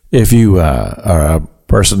If you are a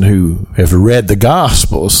person who have read the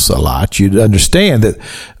Gospels a lot, you'd understand that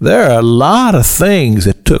there are a lot of things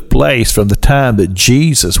that took place from the time that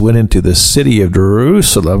Jesus went into the city of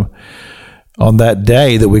Jerusalem on that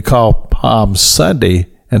day that we call Palm Sunday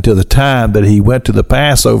until the time that he went to the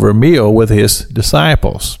Passover meal with his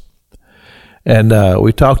disciples. And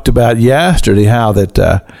we talked about yesterday how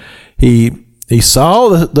that he saw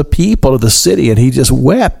the people of the city, and he just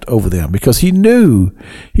wept over them because he knew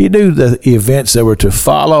the events that were to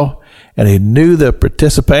follow, and he knew the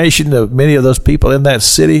participation of many of those people in that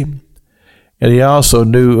city, and he also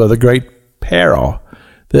knew of the great peril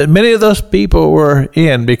that many of those people were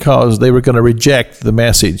in because they were going to reject the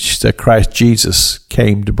message that Christ Jesus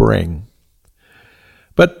came to bring.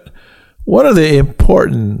 But one of the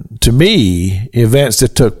important, to me, events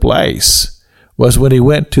that took place was when he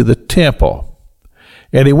went to the temple.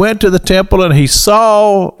 And he went to the temple and he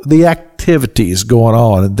saw the activities going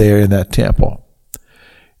on there in that temple.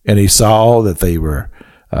 And he saw that they were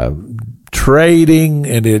trading,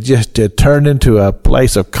 and it just had turned into a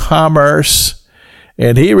place of commerce.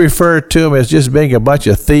 And he referred to them as just being a bunch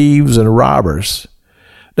of thieves and robbers.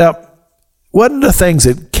 Now, one of the things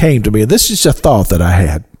that came to me, and this is a thought that I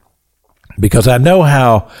had, because I know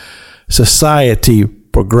how society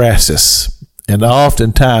progresses. And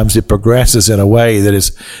oftentimes it progresses in a way that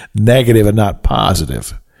is negative and not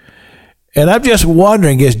positive. And I'm just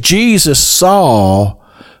wondering, as Jesus saw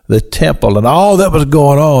the temple and all that was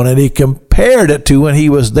going on, and he compared it to when he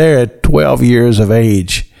was there at 12 years of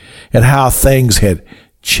age, and how things had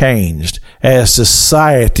changed as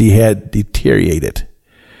society had deteriorated.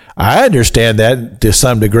 I understand that to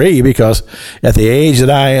some degree, because at the age that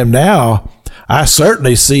I am now, I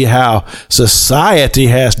certainly see how society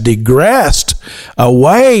has digressed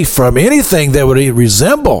away from anything that would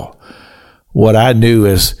resemble what I knew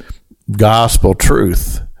as gospel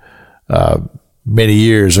truth many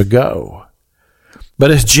years ago.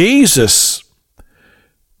 But as Jesus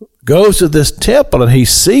goes to this temple and he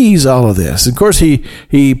sees all of this, of course he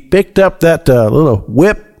picked up that little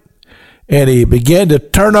whip, and he began to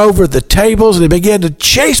turn over the tables, and he began to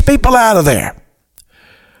chase people out of there.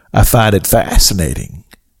 I find it fascinating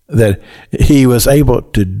that he was able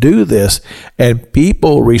to do this, and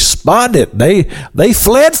people responded. They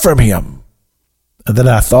fled from him. And then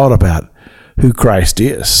I thought about who Christ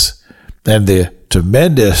is and the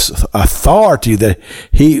tremendous authority that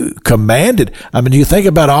he commanded. I mean, you think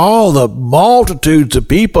about all the multitudes of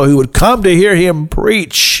people who would come to hear him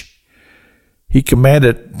preach. He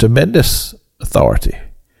commanded tremendous authority.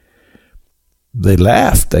 They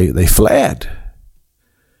left. They fled.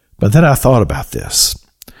 But then I thought about this,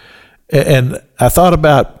 and I thought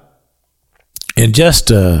about, in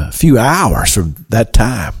just a few hours from that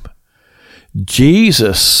time,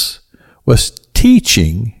 Jesus was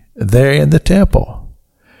teaching there in the temple.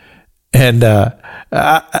 And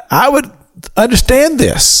I would understand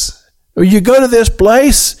this. You go to this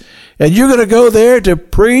place, and you're going to go there to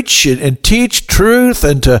preach and teach truth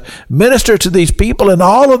and to minister to these people, and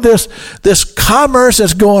all of this commerce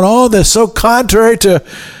that's going on that's so contrary to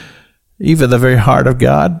even the very heart of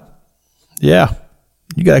God. Yeah,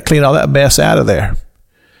 you got to clean all that mess out of there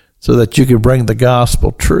so that you can bring the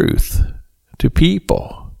gospel truth to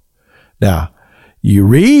people. Now, you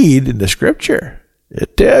read in the scripture,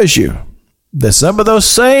 it tells you that some of those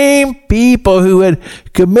same people who had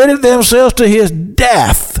committed themselves to his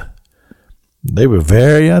death, they were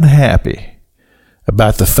very unhappy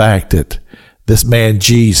about the fact that this man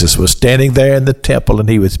Jesus was standing there in the temple and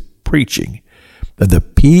he was preaching. And the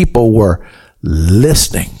people were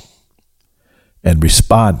listening and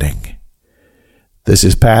responding. This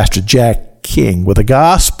is Pastor Jack King with the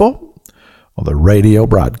gospel on the radio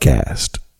broadcast.